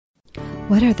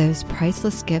What are those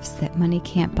priceless gifts that money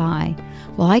can't buy?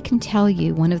 Well, I can tell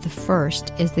you one of the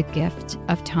first is the gift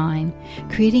of time,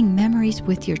 creating memories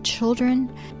with your children.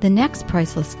 The next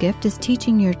priceless gift is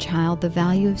teaching your child the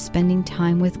value of spending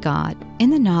time with God. In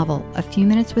the novel, A Few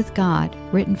Minutes with God,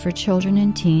 written for children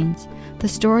and teens, the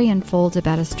story unfolds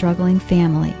about a struggling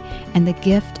family and the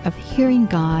gift of hearing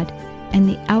God and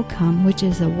the outcome, which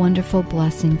is a wonderful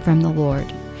blessing from the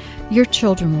Lord. Your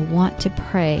children will want to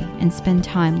pray and spend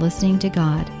time listening to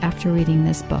God after reading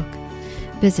this book.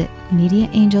 Visit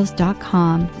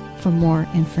MediaAngels.com for more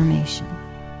information.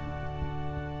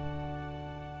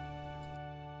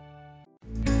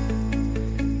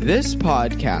 This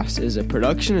podcast is a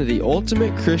production of the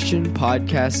Ultimate Christian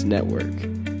Podcast Network.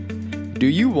 Do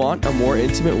you want a more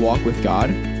intimate walk with God?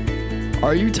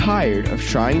 Are you tired of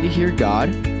trying to hear God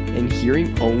and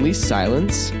hearing only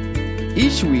silence?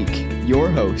 Each week, your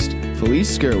host,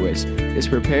 Felice Skirwitz, is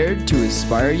prepared to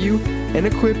inspire you and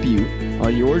equip you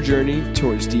on your journey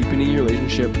towards deepening your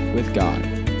relationship with God.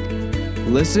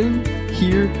 Listen,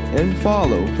 hear, and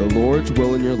follow the Lord's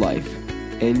will in your life,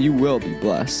 and you will be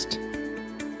blessed.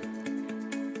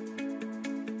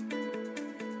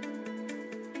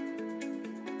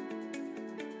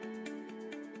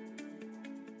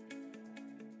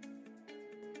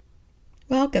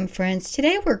 Welcome, friends.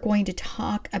 Today we're going to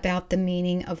talk about the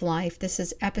meaning of life. This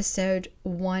is episode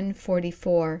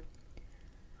 144.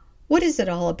 What is it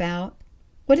all about?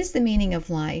 What is the meaning of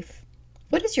life?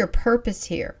 What is your purpose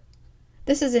here?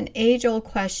 This is an age-old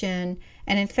question,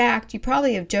 and in fact, you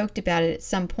probably have joked about it at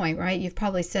some point, right? You've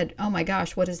probably said, oh my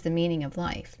gosh, what is the meaning of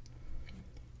life?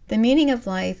 The meaning of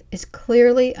life is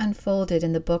clearly unfolded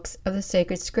in the books of the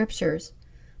sacred scriptures,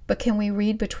 but can we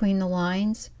read between the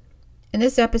lines? In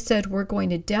this episode, we're going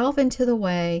to delve into the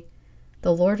way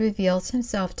the Lord reveals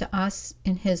himself to us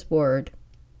in his word.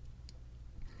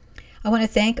 I want to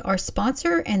thank our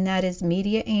sponsor, and that is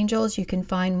Media Angels. You can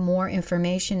find more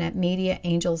information at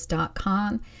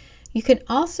MediaAngels.com. You can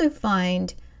also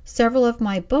find several of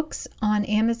my books on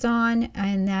Amazon,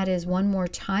 and that is One More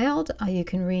Child. You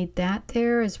can read that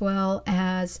there, as well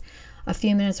as A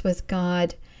Few Minutes with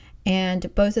God,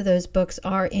 and both of those books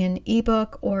are in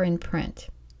ebook or in print.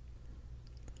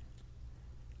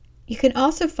 You can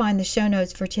also find the show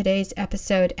notes for today's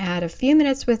episode at A Few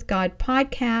Minutes with God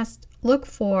podcast. Look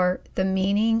for The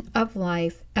Meaning of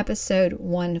Life, episode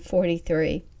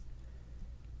 143.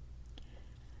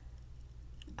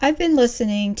 I've been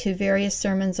listening to various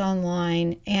sermons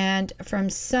online and from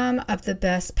some of the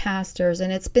best pastors,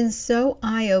 and it's been so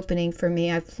eye-opening for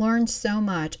me. I've learned so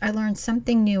much. I learn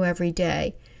something new every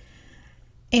day.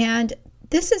 And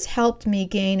this has helped me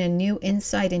gain a new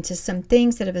insight into some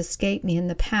things that have escaped me in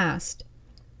the past.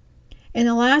 In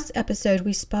the last episode,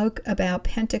 we spoke about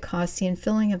Pentecost, the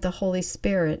infilling of the Holy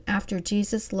Spirit after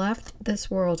Jesus left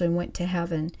this world and went to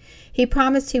heaven. He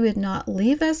promised he would not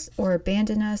leave us or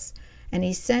abandon us, and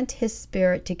he sent his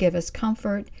Spirit to give us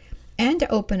comfort and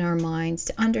to open our minds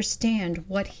to understand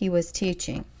what he was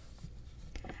teaching.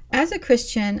 As a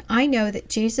Christian, I know that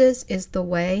Jesus is the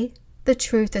way, the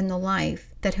truth, and the life,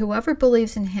 that whoever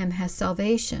believes in him has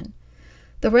salvation.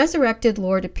 The resurrected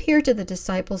Lord appeared to the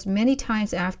disciples many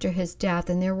times after his death,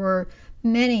 and there were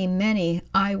many, many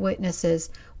eyewitnesses,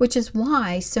 which is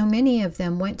why so many of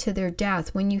them went to their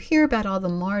death. When you hear about all the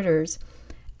martyrs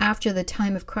after the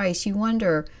time of Christ, you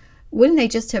wonder, wouldn't they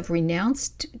just have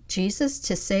renounced Jesus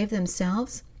to save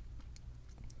themselves?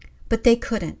 But they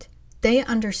couldn't. They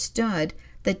understood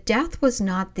that death was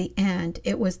not the end,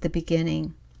 it was the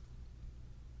beginning.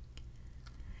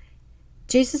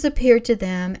 Jesus appeared to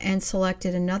them and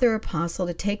selected another apostle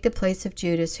to take the place of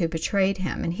Judas, who betrayed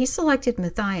him. And he selected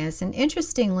Matthias. And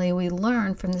interestingly, we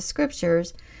learn from the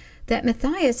scriptures that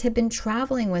Matthias had been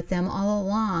traveling with them all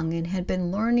along and had been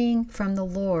learning from the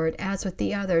Lord as with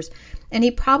the others. And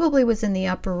he probably was in the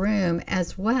upper room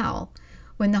as well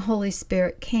when the Holy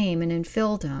Spirit came and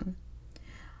infilled him.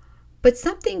 But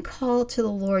something called to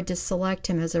the Lord to select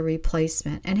him as a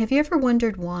replacement. And have you ever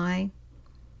wondered why?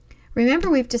 Remember,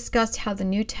 we've discussed how the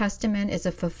New Testament is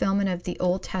a fulfillment of the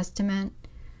Old Testament.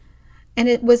 And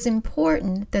it was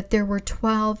important that there were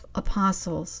 12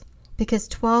 apostles, because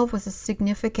 12 was a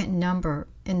significant number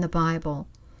in the Bible.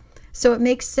 So it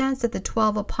makes sense that the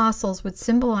 12 apostles would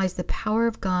symbolize the power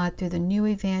of God through the new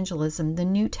evangelism, the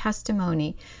new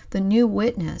testimony, the new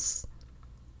witness.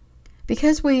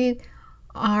 Because we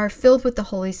are filled with the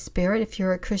Holy Spirit, if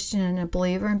you're a Christian and a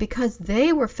believer, and because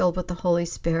they were filled with the Holy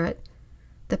Spirit,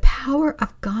 the power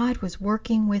of God was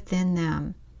working within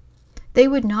them. They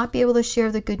would not be able to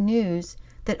share the good news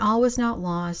that all was not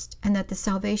lost and that the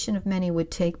salvation of many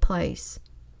would take place.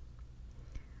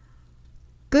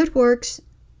 Good works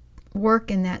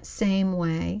work in that same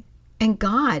way, and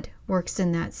God works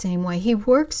in that same way. He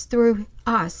works through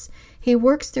us. He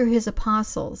works through his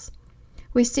apostles.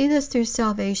 We see this through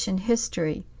salvation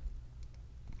history.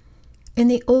 In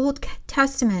the Old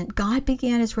Testament, God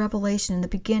began his revelation in the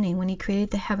beginning when he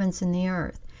created the heavens and the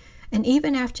earth. And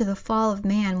even after the fall of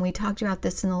man, we talked about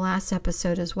this in the last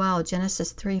episode as well,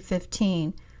 Genesis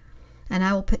 3:15. And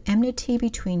I will put enmity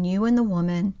between you and the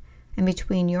woman, and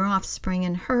between your offspring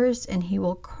and hers, and he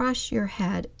will crush your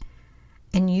head,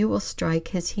 and you will strike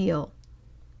his heel.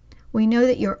 We know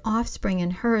that your offspring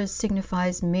and hers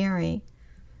signifies Mary,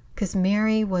 because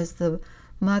Mary was the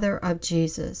mother of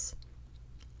Jesus.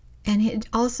 And it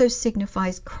also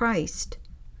signifies Christ.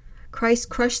 Christ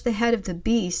crushed the head of the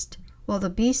beast, while the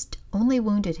beast only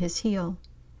wounded his heel.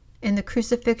 In the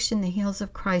crucifixion, the heels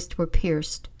of Christ were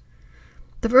pierced.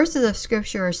 The verses of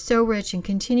Scripture are so rich and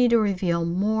continue to reveal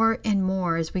more and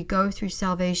more as we go through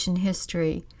salvation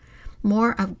history.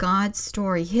 More of God's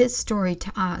story, his story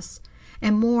to us,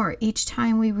 and more each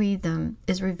time we read them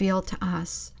is revealed to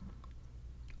us.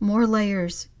 More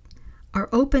layers are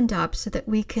opened up so that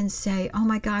we can say, oh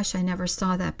my gosh, I never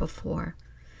saw that before.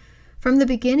 From the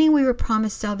beginning we were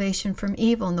promised salvation from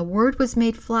evil, and the Word was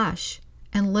made flesh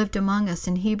and lived among us.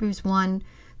 In Hebrews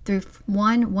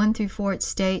 1:1-4 it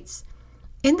states,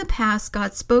 in the past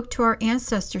God spoke to our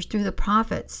ancestors through the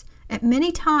prophets at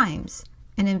many times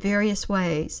and in various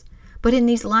ways. But in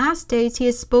these last days he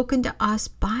has spoken to us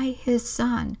by his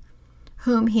Son,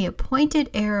 whom he appointed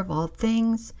heir of all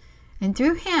things, and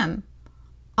through him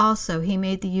also he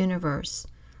made the universe.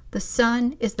 The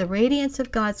Son is the radiance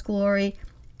of God's glory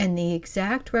and the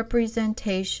exact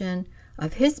representation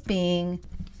of his being,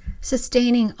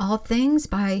 sustaining all things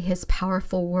by his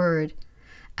powerful word.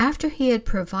 After he had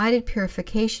provided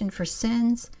purification for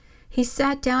sins, he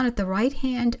sat down at the right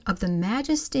hand of the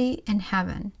Majesty in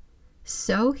heaven.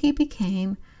 So he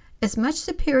became as much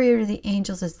superior to the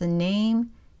angels as the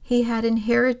name he had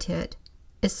inherited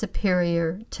is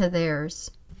superior to theirs.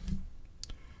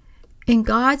 In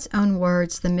God's own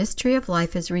words, the mystery of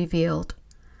life is revealed.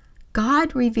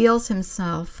 God reveals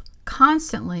himself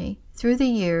constantly through the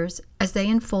years as they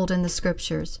unfold in the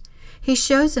Scriptures. He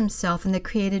shows himself in the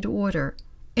created order,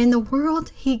 in the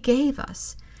world he gave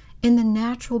us, in the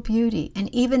natural beauty,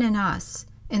 and even in us,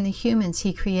 in the humans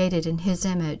he created in his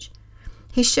image.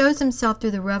 He shows himself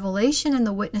through the revelation and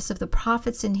the witness of the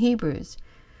prophets in Hebrews.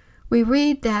 We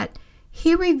read that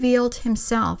he revealed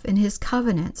himself in his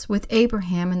covenants with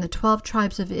Abraham and the 12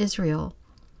 tribes of Israel.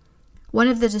 One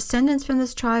of the descendants from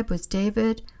this tribe was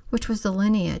David, which was the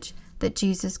lineage that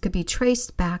Jesus could be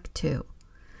traced back to.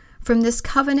 From this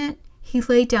covenant, he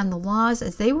laid down the laws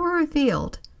as they were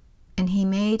revealed, and he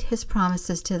made his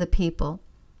promises to the people.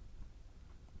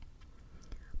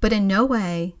 But in no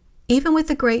way, even with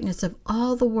the greatness of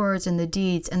all the words and the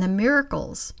deeds and the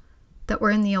miracles that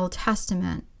were in the Old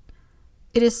Testament,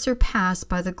 it is surpassed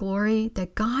by the glory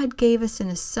that God gave us in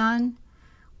his Son,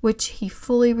 which he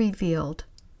fully revealed.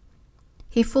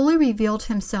 He fully revealed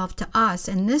himself to us,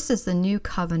 and this is the new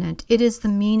covenant. It is the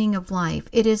meaning of life.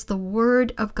 It is the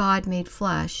Word of God made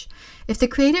flesh. If the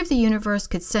Creator of the universe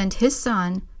could send his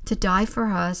Son to die for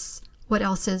us, what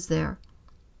else is there?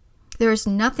 There is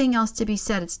nothing else to be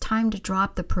said. It's time to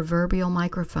drop the proverbial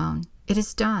microphone. It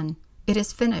is done. It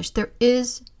is finished. There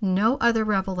is no other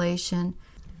revelation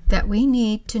that we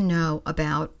need to know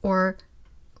about or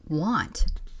want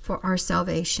for our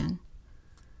salvation.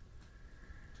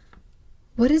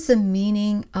 What is the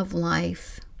meaning of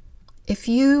life? If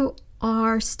you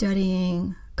are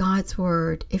studying God's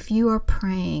Word, if you are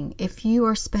praying, if you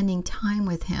are spending time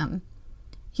with him,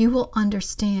 you will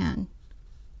understand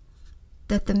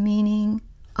that the meaning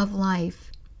of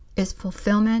life is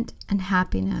fulfillment and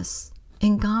happiness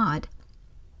in God.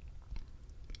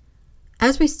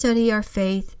 As we study our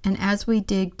faith and as we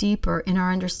dig deeper in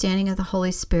our understanding of the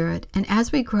Holy Spirit, and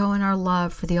as we grow in our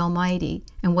love for the Almighty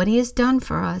and what he has done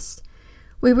for us,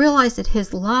 we realize that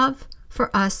his love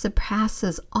for us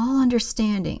surpasses all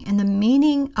understanding, and the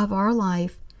meaning of our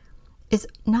life is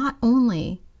not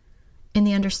only in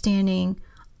the understanding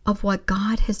of what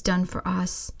God has done for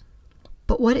us,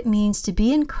 but what it means to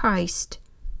be in Christ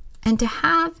and to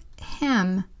have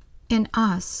him in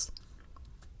us.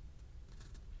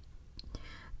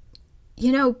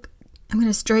 You know, I'm going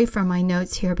to stray from my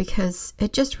notes here because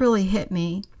it just really hit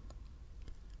me.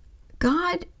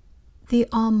 God the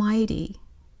Almighty,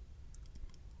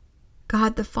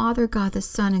 God the Father, God the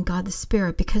Son, and God the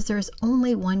Spirit, because there is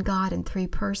only one God in three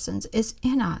persons, is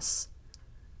in us.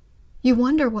 You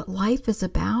wonder what life is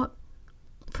about?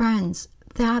 Friends,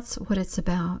 that's what it's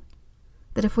about.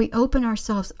 That if we open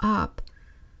ourselves up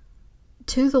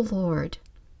to the Lord,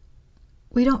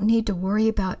 we don't need to worry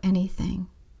about anything.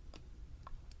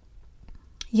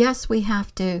 Yes, we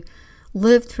have to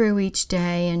live through each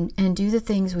day and do the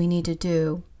things we need to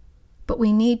do, but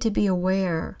we need to be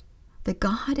aware that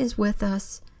God is with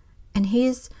us and He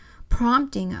is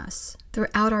prompting us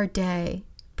throughout our day.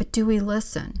 But do we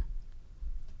listen?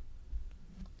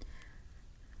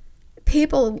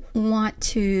 People want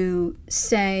to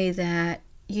say that,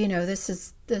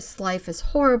 this life is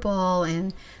horrible,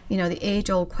 and, the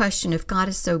age-old question, if God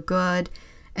is so good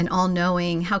and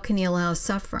all-knowing, how can He allow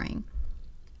suffering?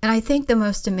 And I think the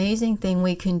most amazing thing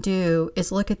we can do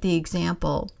is look at the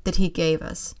example that He gave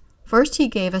us. First, He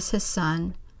gave us His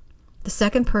Son, the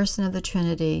second person of the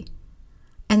Trinity.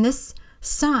 And this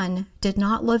Son did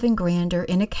not live in grandeur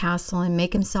in a castle and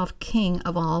make Himself king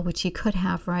of all, which He could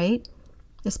have, right?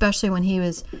 Especially when He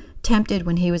was tempted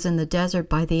when He was in the desert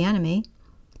by the enemy.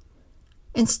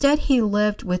 Instead, He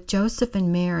lived with Joseph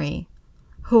and Mary,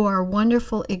 who are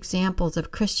wonderful examples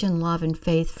of Christian love and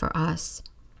faith for us.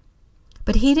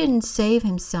 But He didn't save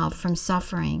Himself from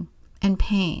suffering and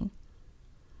pain.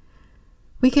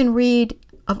 We can read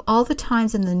of all the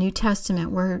times in the New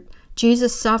Testament where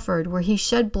Jesus suffered, where He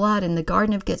shed blood in the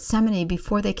Garden of Gethsemane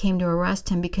before they came to arrest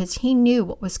Him because He knew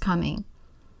what was coming.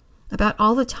 About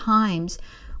all the times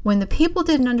when the people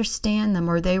didn't understand them,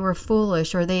 or they were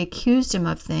foolish, or they accused Him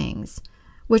of things,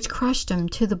 which crushed Him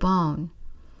to the bone.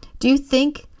 Do you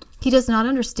think He does not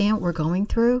understand what we're going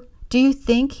through? Do you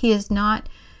think He has not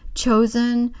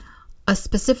chosen a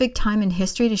specific time in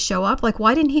history to show up? Like,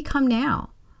 why didn't He come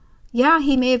now? Yeah,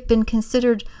 He may have been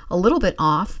considered a little bit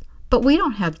off, but we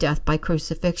don't have death by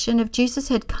crucifixion. If Jesus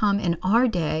had come in our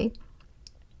day,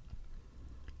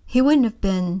 He wouldn't have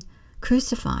been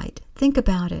crucified. Think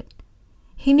about it.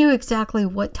 He knew exactly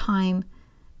what time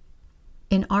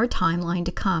in our timeline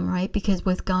to come, right? Because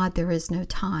with God there is no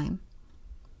time.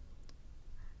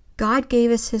 God gave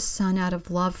us His Son out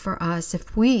of love for us.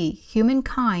 If we,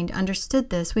 humankind, understood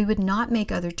this, we would not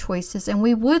make other choices and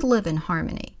we would live in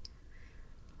harmony.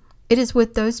 It is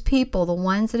with those people, the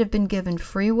ones that have been given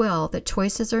free will, that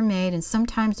choices are made, and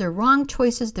sometimes they're wrong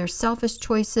choices, they're selfish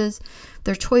choices,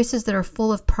 they're choices that are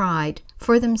full of pride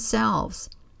for themselves,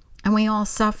 and we all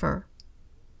suffer.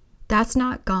 That's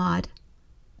not God.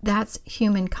 That's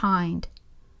humankind.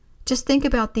 Just think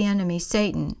about the enemy,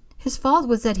 Satan. His fault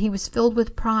was that he was filled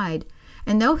with pride,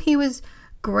 and though he was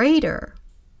greater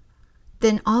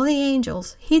than all the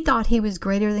angels, he thought he was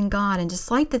greater than God, and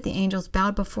just like that, the angels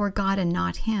bowed before God and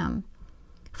not him.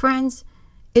 Friends,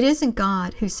 it isn't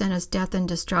God who sent us death and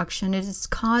destruction. It is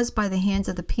caused by the hands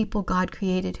of the people God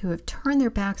created who have turned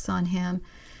their backs on Him,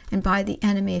 and by the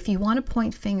enemy. If you want to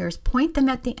point fingers, point them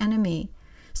at the enemy.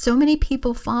 So many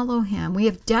people follow him. We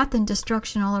have death and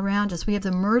destruction all around us. We have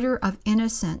the murder of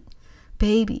innocent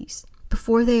babies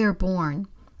before they are born.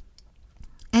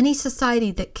 Any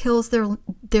society that kills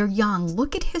their young,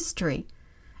 look at history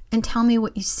and tell me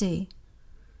what you see.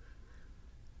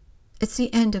 It's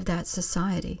the end of that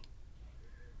society.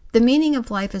 The meaning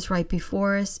of life is right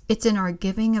before us. It's in our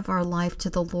giving of our life to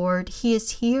the Lord. He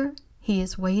is here. He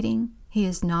is waiting. He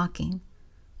is knocking.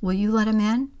 Will you let Him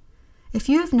in? If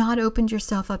you have not opened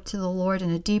yourself up to the Lord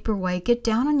in a deeper way, get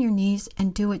down on your knees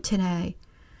and do it today.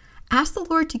 Ask the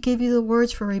Lord to give you the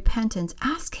words for repentance.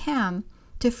 Ask Him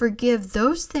to forgive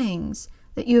those things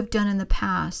that you have done in the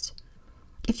past.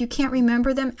 If you can't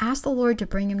remember them, ask the Lord to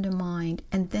bring them to mind,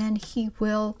 and then He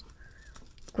will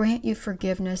grant you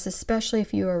forgiveness, especially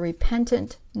if you are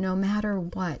repentant, no matter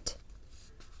what.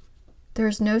 There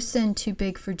is no sin too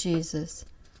big for Jesus.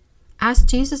 Ask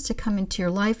Jesus to come into your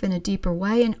life in a deeper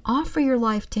way and offer your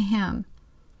life to Him.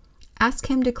 Ask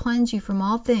Him to cleanse you from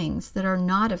all things that are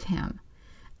not of Him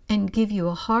and give you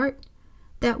a heart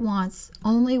that wants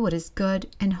only what is good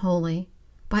and holy.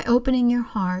 By opening your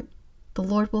heart, the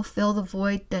Lord will fill the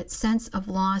void, that sense of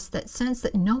loss, that sense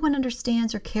that no one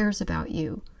understands or cares about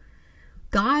you.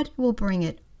 God will bring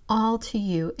it all to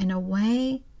you in a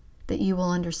way that you will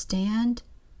understand.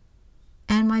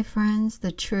 And my friends,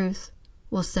 the truth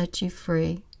will set you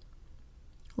free.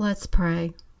 Let's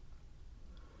pray.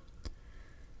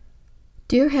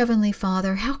 Dear Heavenly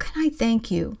Father, how can I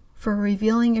thank You for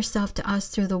revealing Yourself to us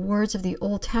through the words of the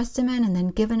Old Testament and then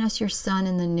giving us Your Son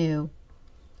in the New?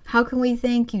 How can we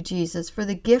thank You, Jesus, for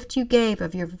the gift You gave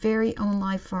of Your very own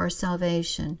life for our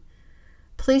salvation?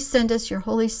 Please send us Your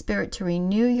Holy Spirit to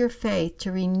renew Your faith,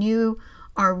 to renew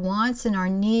our wants and our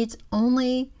needs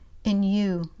only in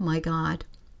You, my God.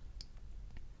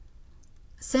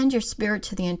 Send Your Spirit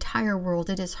to the entire world.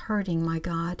 It is hurting, my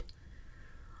God.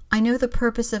 I know the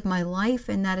purpose of my life,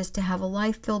 and that is to have a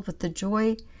life filled with the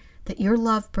joy that Your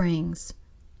love brings.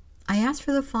 I ask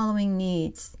for the following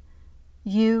needs: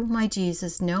 You, my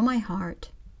Jesus, know my heart.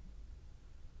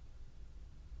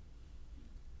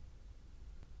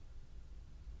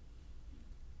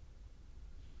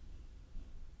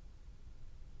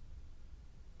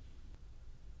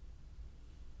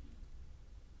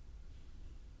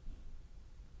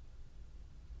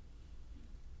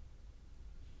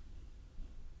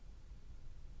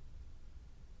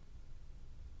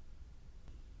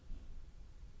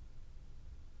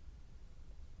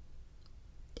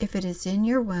 If it is in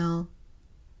your will,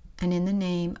 and in the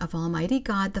name of Almighty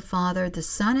God, the Father, the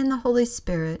Son, and the Holy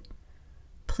Spirit,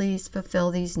 please fulfill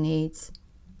these needs.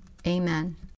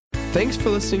 Amen. Thanks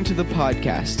for listening to the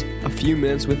podcast, A Few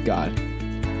Minutes with God.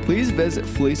 Please visit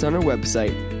Felice on our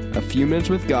website,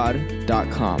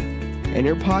 afewminuteswithgod.com, and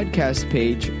your podcast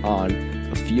page on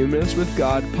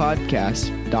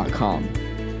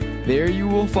afewminuteswithgodpodcast.com. There you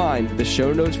will find the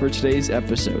show notes for today's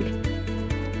episode.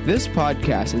 This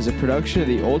podcast is a production of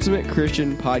the Ultimate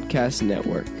Christian Podcast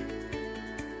Network.